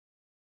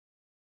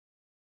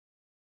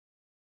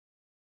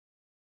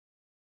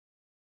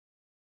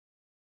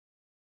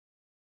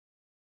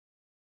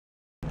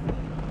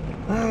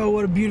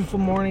what a beautiful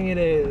morning it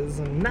is.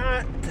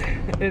 Not,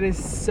 it is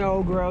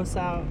so gross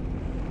out.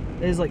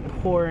 It is like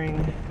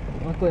pouring.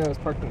 Luckily I was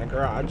parked in the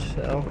garage,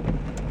 so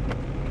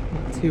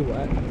not too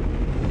wet.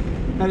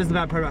 That is the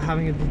bad part about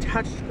having a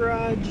detached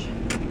garage.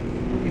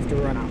 You have to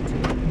run out to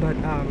it. But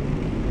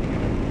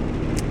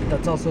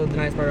that's also the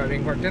nice part about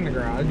being parked in the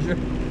garage.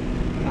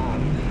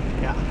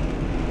 Yeah.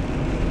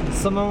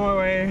 So I'm on my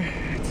way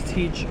to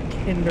teach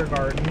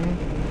kindergarten.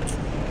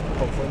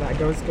 Hopefully that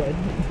goes good.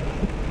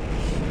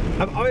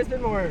 I've always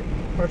been more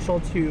partial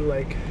to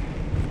like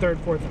 3rd,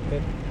 4th, and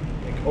 5th,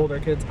 like older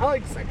kids. I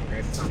like 2nd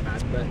grade, it's not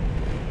bad, but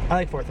I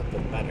like 4th and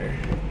 5th better.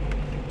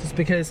 Just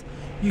because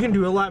you can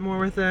do a lot more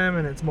with them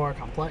and it's more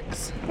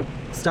complex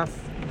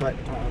stuff, but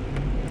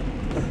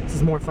this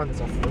is more fun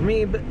stuff for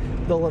me, but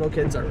the little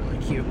kids are really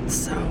cute,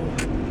 so.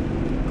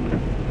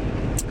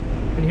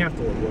 And you have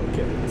to love little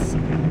kids.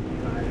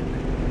 But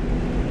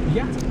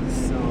yeah,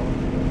 so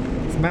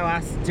it's my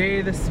last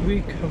day this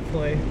week,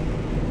 hopefully.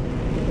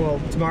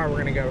 Well, tomorrow we're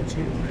gonna go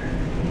to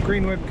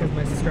Greenwood because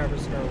my sister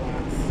has her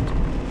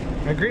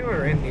last. Greenwood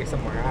or Indy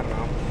somewhere, I don't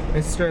know. My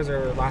sister has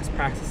her last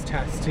practice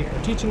test to get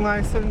her teaching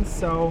license,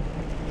 so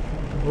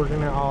we're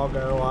gonna all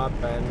go up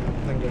and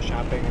then go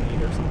shopping and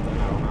eat or something,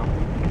 I don't know.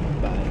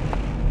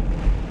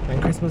 But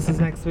then Christmas is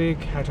next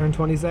week. I turn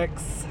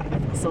 26. I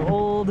feel so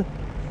old.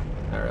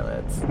 Not really,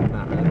 it's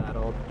not really that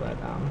old, but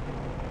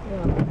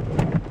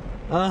yeah.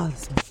 Oh,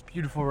 this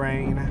beautiful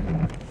rain.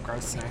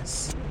 Gross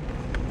nice.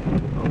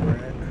 Over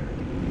it.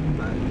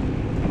 But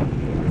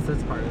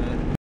that's part of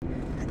it.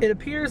 It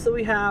appears that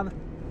we have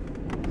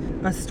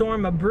a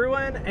storm of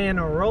brewing and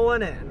a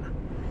rolling in.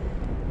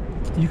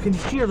 You can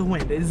hear the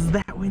wind. It is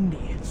that windy.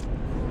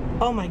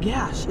 Oh my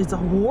gosh, it's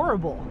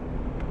horrible.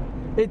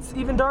 It's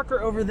even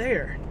darker over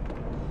there.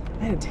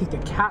 I had to take the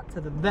cat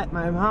to the vet.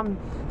 My mom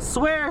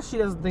swears she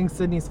doesn't think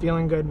Sydney's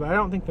feeling good, but I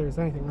don't think there's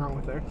anything wrong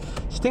with her.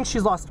 She thinks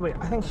she's lost weight.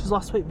 I think she's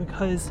lost weight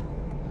because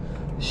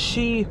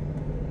she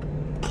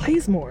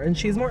plays more and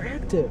she's more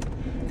active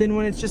than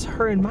when it's just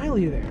her and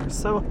Miley there.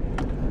 So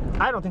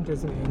I don't think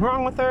there's anything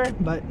wrong with her,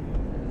 but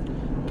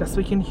guess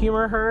we can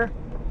humor her.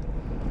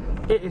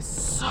 It is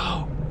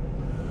so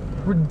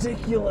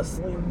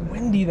ridiculously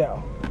windy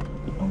though.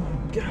 Oh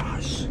my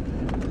gosh.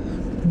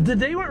 The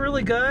day went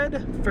really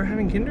good for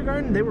having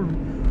kindergarten. They were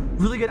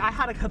really good. I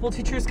had a couple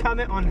teachers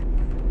comment on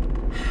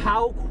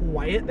how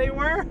quiet they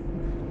were.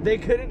 They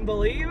couldn't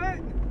believe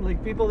it.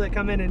 Like people that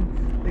come in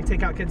and they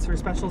take out kids for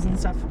specials and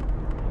stuff.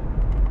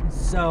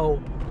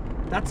 So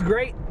that's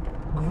great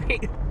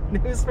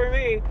news for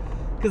me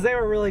because they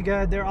were really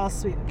good. They're all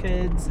sweet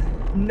kids,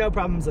 no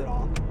problems at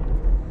all.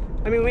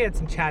 I mean, we had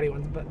some chatty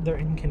ones, but they're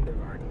in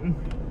kindergarten.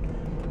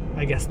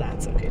 I guess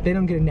that's okay. They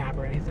don't get a nap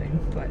or anything,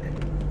 but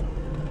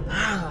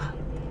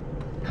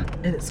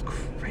it is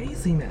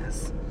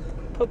craziness.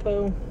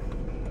 Popo.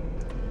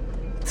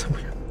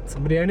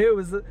 Somebody I knew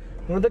was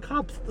one of the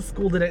cops at the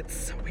school today. It's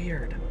so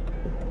weird.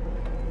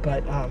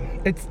 But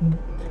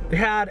they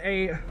had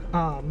a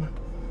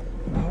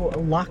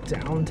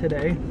lockdown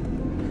today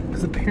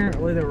because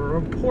apparently there were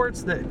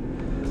reports that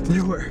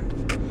there were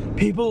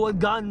people with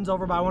guns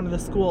over by one of the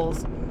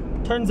schools.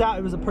 Turns out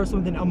it was a person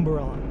with an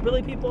umbrella.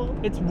 Really, people?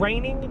 It's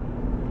raining?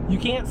 You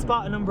can't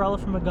spot an umbrella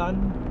from a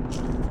gun?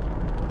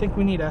 I think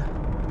we need to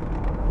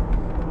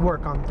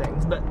work on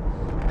things. But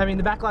I mean,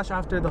 the backlash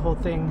after the whole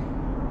thing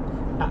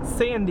at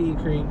Sandy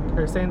Creek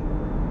or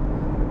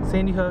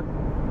Sandy Hook.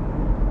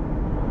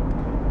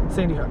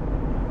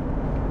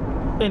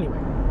 Anyway,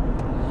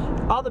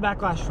 all the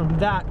backlash from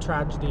that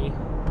tragedy,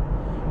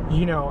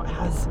 you know,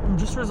 has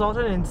just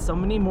resulted in so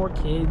many more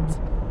kids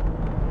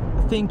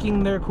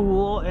thinking they're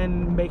cool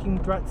and making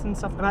threats and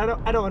stuff. And I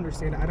don't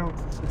understand it. I don't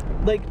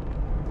like.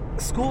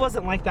 School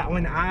wasn't like that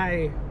when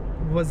I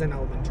was in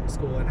elementary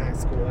school and high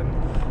school,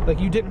 and like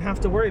you didn't have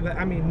to worry. But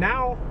I mean,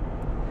 now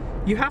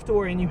you have to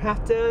worry and you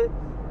have to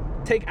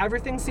take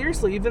everything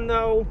seriously, even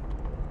though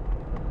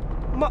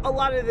a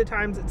lot of the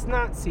times it's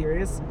not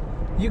serious.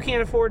 You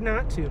can't afford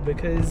not to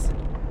because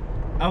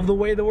of the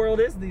way the world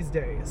is these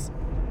days.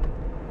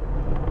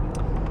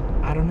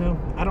 I don't know.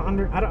 I don't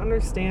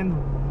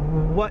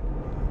understand what,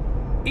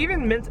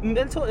 even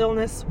mental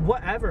illness,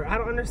 whatever. I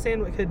don't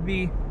understand what could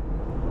be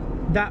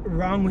that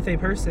wrong with a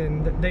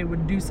person that they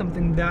would do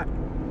something that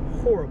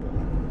horrible.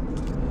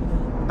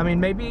 I mean,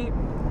 maybe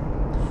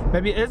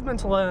it is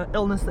mental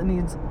illness that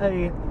needs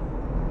a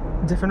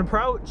different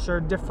approach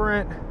or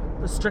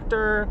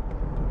stricter.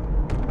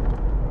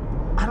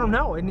 I don't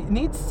know. It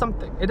needs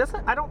something. It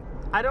doesn't. I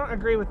don't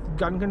agree with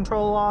gun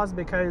control laws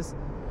because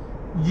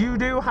you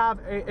do have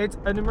it's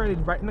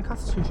enumerated right in the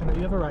Constitution that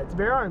you have a right to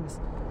bear arms,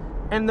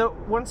 and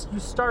once you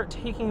start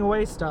taking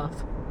away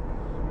stuff,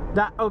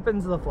 that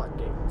opens the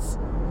floodgates.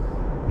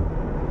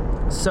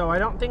 So I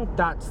don't think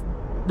that's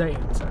the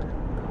answer.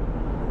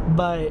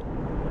 But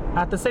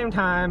at the same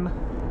time,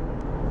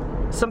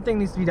 something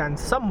needs to be done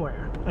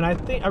somewhere. And I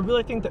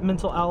really think that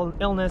mental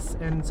illness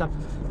and stuff,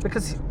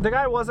 because the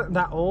guy wasn't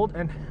that old,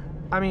 and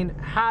I mean,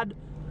 had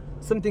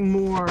something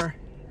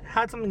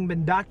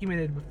been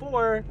documented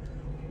before,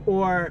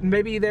 or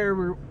maybe there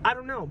were, I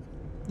don't know.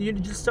 You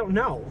just don't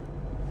know.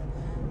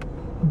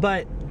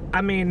 But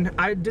I mean,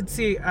 I did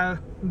see a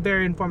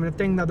very informative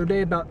thing the other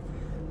day about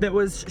that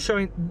was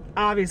showing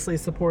obviously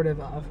supportive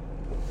of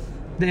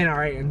the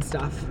NRA and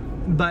stuff,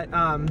 but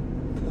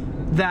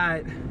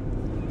that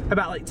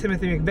about like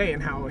Timothy McVeigh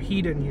and how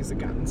he didn't use a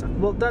gun and stuff.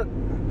 Well,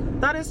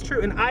 that is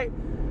true, and I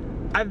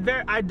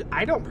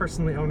don't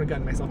personally own a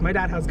gun myself. My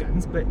dad has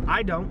guns, but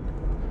I don't.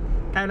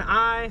 And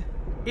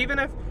even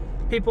if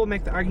people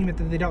make the argument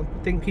that they don't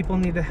think people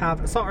need to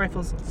have assault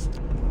rifles,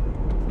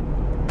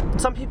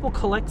 some people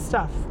collect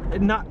stuff,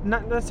 not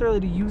necessarily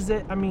to use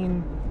it. I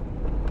mean,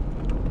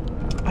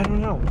 I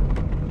don't know.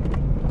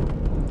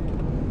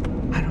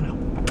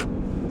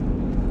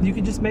 You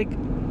could just make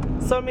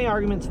so many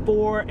arguments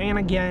for and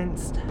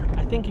against.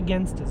 I think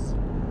against is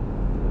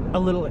a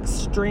little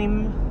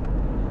extreme.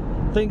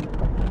 I think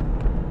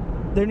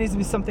there needs to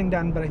be something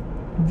done, but I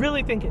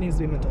really think it needs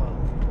to be mental health.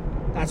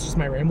 That's just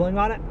my rambling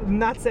on it, and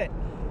that's it.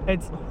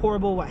 It's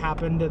horrible what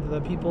happened to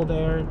the people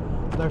there,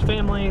 their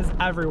families,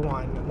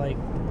 everyone. Like,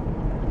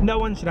 no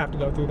one should have to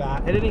go through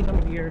that at any time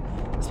of year,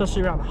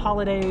 especially around the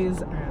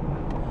holidays.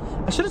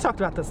 And I should have talked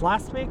about this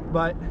last week,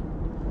 but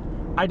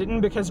I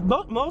didn't, because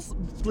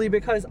mostly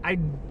because I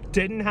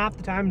didn't have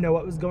the time to know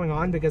what was going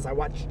on, because I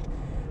watched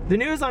the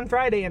news on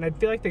Friday and I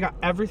feel like they got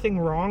everything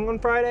wrong on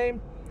Friday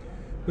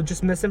with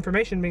just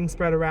misinformation being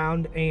spread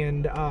around.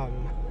 And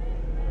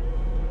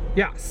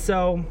yeah,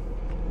 so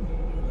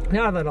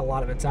now that a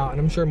lot of it's out, and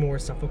I'm sure more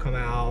stuff will come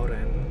out,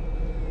 and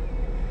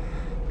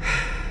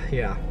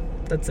yeah,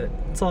 that's it.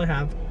 That's all I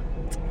have.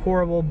 It's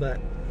horrible,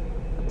 but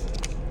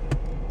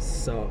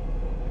so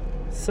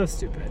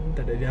stupid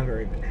that it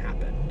never even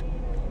happened.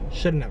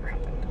 Should have never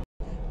happened.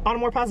 On a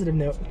more positive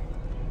note,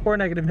 or a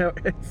negative note,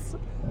 it's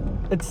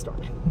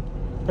storming.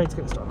 It's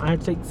gonna storm. I have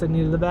to take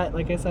Sydney to the vet,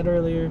 like I said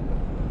earlier.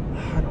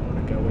 I don't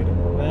want to go wait at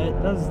the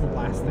vet. That's the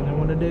last thing I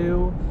want to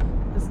do.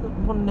 Is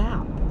want to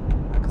nap,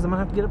 because I'm gonna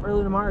have to get up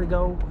early tomorrow to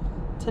go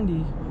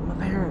Tindy with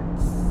my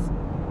parents,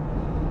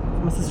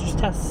 my sister's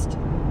test,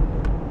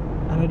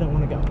 and I don't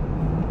want to go.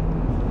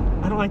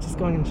 I don't like just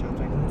going and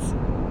shopping.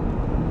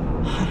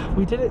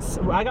 We did it.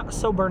 I got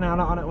so burnt out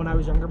on it when I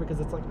was younger, because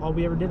it's like all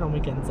we ever did on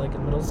weekends. Like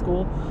in middle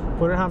school,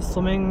 if we didn't have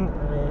swimming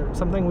or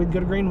something, we'd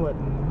go to Greenwood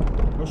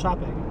and go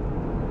shopping.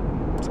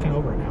 It's kind of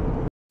over it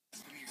now.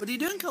 What are you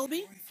doing,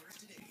 Colby?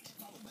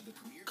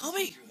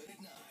 Colby,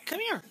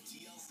 come here.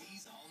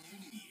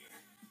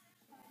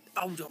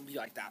 Oh, don't be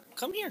like that.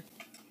 Come here.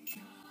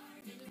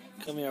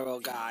 Come here, little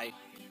guy.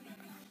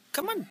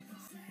 Come on.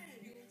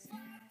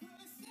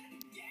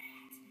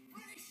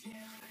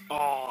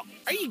 Oh,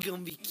 are you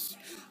gonna be cute?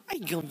 Are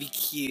you gonna be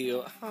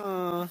cute?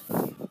 Come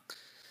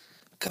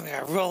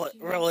here, roll it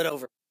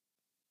over.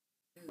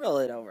 Roll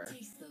it over.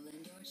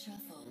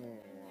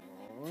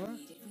 Aww.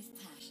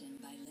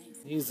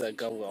 He's a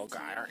good little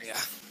guy, aren't you?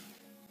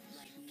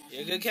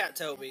 You're a good cat,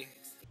 Toby.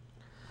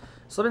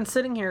 So I've been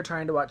sitting here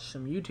trying to watch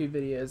some YouTube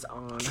videos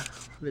on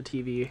the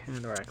TV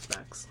and or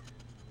Xbox.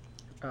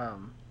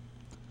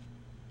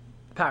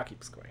 Power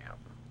keeps going out.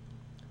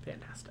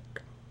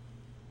 Fantastic.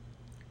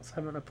 So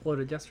I haven't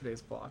uploaded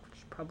yesterday's vlog, which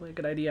is probably a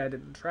good idea. I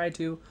didn't try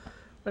to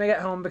when I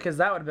get home, because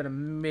that would have been a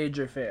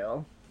major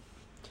fail.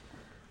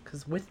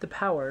 Because with the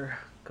power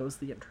goes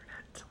the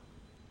internet.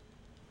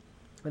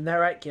 Isn't that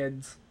right,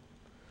 kids?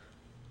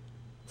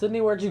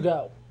 Sydney, where'd you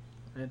go?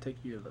 I'm gonna take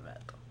you to the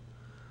vet.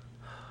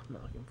 I'm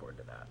not looking forward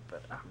to that,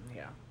 but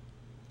yeah.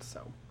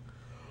 So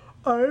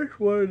I just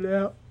want a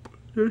nap.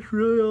 That's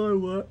really all I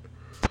want.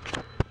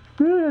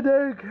 Doing a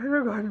day in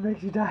kindergarten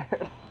makes you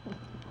tired.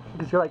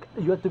 Because you're like,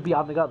 you have to be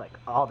on the go like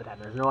all the time.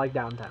 There's no like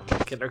downtime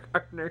with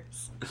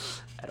kindergartners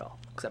at all,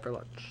 except for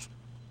lunch.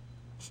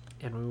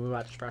 And when we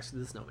watched Frosty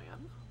the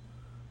Snowman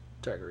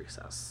during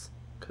recess,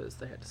 because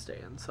they had to stay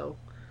in. So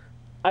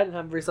I didn't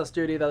have recess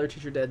duty. The other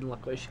teacher did, and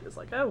luckily she was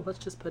like, "Oh, let's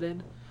just put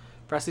in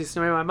Frosty the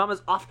Snowman." My mom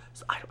is off,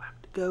 so I don't have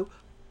to go.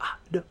 I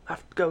don't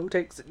have to go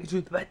take Sydney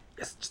to the bed.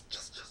 Yes,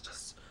 just.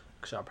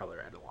 Because I'll probably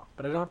ride along,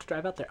 but I don't have to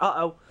drive out there.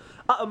 Uh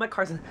oh, my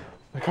car's in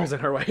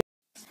her way.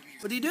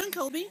 What are you doing,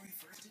 Colby?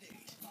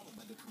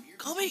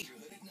 Colby,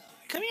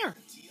 come here.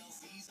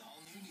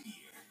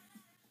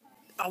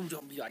 Oh,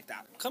 don't be like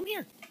that. Come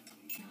here.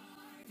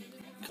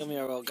 Come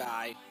here, little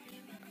guy.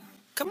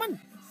 Come on.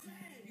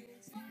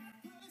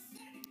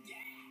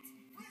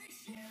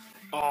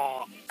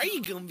 Oh, are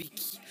you gonna be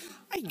cute?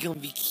 Are you gonna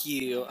be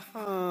cute?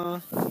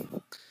 Come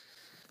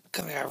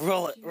here,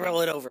 roll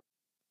it over.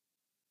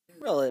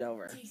 Roll it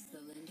over.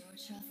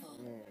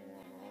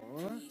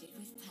 Aww.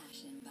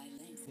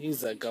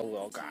 He's a good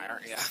little guy,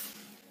 aren't you?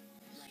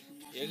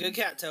 You're a good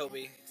cat,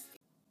 Toby. I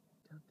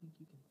don't think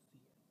you can see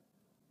it,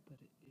 but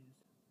it is snowing.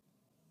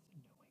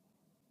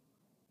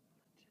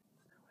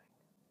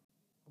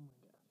 Oh my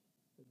gosh.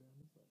 The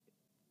ground is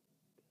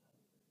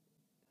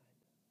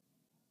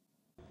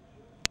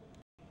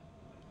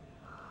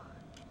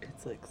like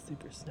it's like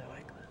super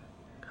snowing.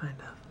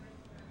 Kind of.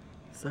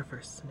 It's our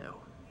first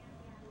snow.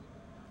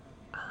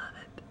 I love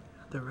it.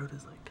 The road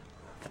is like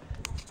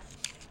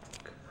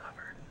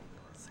covered.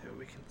 Let's see what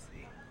we can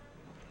see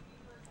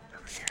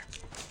over here.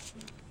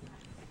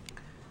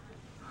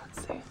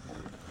 Let's see.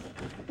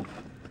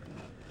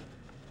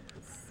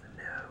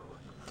 Snow.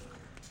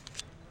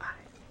 I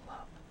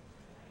love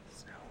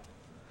snow.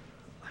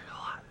 Like a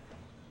lot.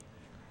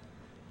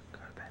 Go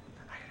to bed.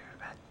 I gotta go to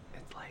bed.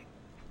 It's late.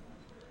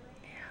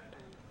 And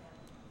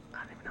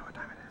I don't even know what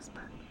time it is,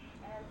 but.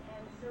 And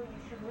so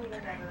you should really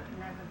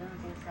never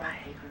lose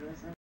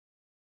yourself.